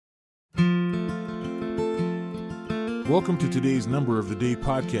Welcome to today's Number of the Day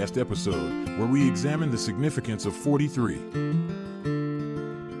podcast episode, where we examine the significance of 43.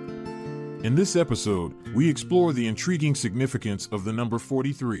 In this episode, we explore the intriguing significance of the number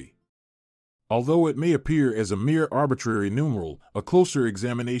 43. Although it may appear as a mere arbitrary numeral, a closer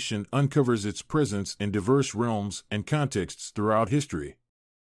examination uncovers its presence in diverse realms and contexts throughout history.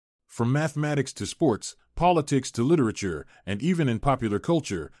 From mathematics to sports, politics to literature, and even in popular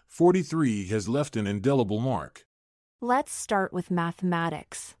culture, 43 has left an indelible mark. Let's start with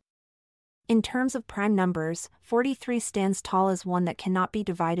mathematics. In terms of prime numbers, 43 stands tall as one that cannot be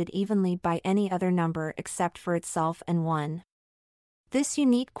divided evenly by any other number except for itself and 1. This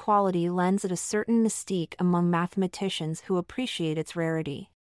unique quality lends it a certain mystique among mathematicians who appreciate its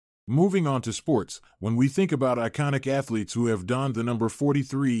rarity. Moving on to sports, when we think about iconic athletes who have donned the number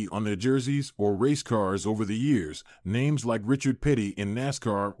 43 on their jerseys or race cars over the years, names like Richard Petty in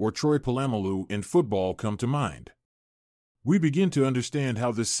NASCAR or Troy Polamalu in football come to mind. We begin to understand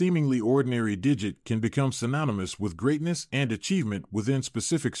how this seemingly ordinary digit can become synonymous with greatness and achievement within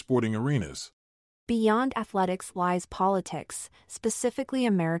specific sporting arenas. Beyond athletics lies politics, specifically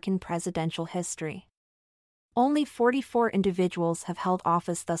American presidential history. Only 44 individuals have held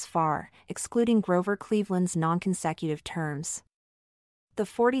office thus far, excluding Grover Cleveland's non-consecutive terms. The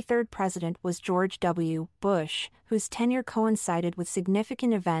 43rd president was George W. Bush, whose tenure coincided with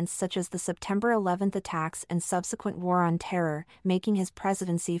significant events such as the September 11th attacks and subsequent War on Terror, making his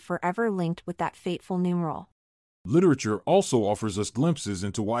presidency forever linked with that fateful numeral. Literature also offers us glimpses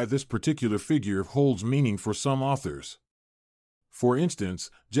into why this particular figure holds meaning for some authors. For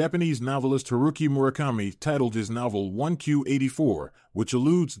instance, Japanese novelist Haruki Murakami titled his novel 1Q84, which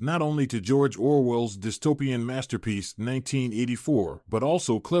alludes not only to George Orwell's dystopian masterpiece 1984, but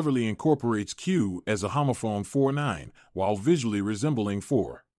also cleverly incorporates Q as a homophone 49, while visually resembling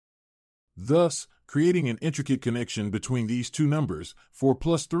 4. Thus, creating an intricate connection between these two numbers, 4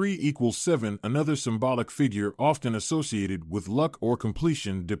 plus 3 equals 7, another symbolic figure often associated with luck or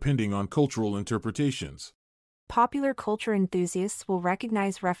completion depending on cultural interpretations. Popular culture enthusiasts will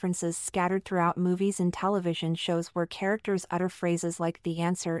recognize references scattered throughout movies and television shows where characters utter phrases like "the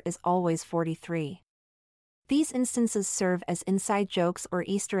answer is always 43." These instances serve as inside jokes or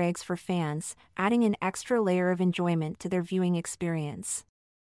Easter eggs for fans, adding an extra layer of enjoyment to their viewing experience.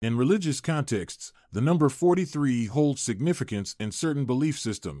 In religious contexts, the number 43 holds significance in certain belief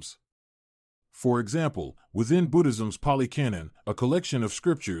systems. For example, within Buddhism's Pali Canon, a collection of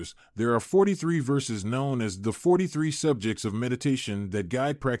scriptures, there are 43 verses known as the 43 subjects of meditation that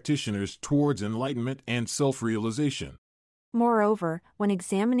guide practitioners towards enlightenment and self-realization. Moreover, when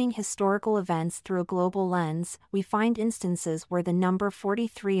examining historical events through a global lens, we find instances where the number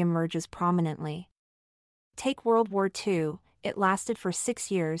 43 emerges prominently. Take World War II. It lasted for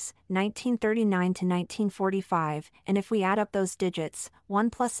 6 years, 1939 to 1945, and if we add up those digits, 1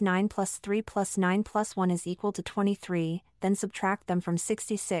 plus 9 plus 3 plus 9 plus 1 is equal to 23, then subtract them from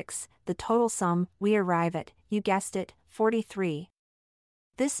 66, the total sum, we arrive at, you guessed it, 43.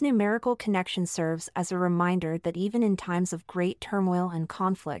 This numerical connection serves as a reminder that even in times of great turmoil and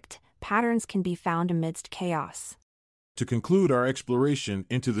conflict, patterns can be found amidst chaos. To conclude our exploration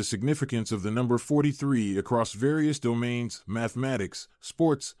into the significance of the number 43 across various domains, mathematics,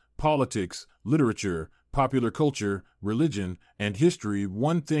 sports, politics, literature, popular culture, religion, and history,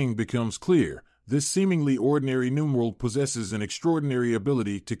 one thing becomes clear: this seemingly ordinary numeral possesses an extraordinary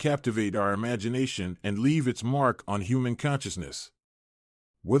ability to captivate our imagination and leave its mark on human consciousness.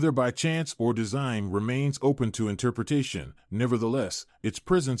 Whether by chance or design remains open to interpretation, nevertheless, its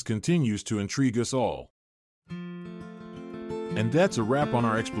presence continues to intrigue us all. And that's a wrap on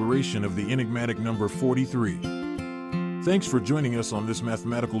our exploration of the enigmatic number 43. Thanks for joining us on this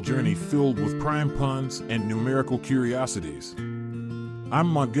mathematical journey filled with prime puns and numerical curiosities. I'm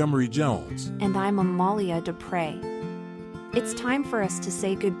Montgomery Jones. And I'm Amalia Dupre. It's time for us to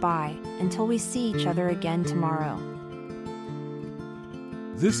say goodbye until we see each other again tomorrow.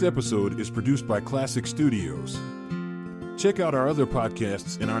 This episode is produced by Classic Studios. Check out our other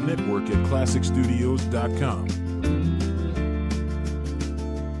podcasts in our network at classicstudios.com.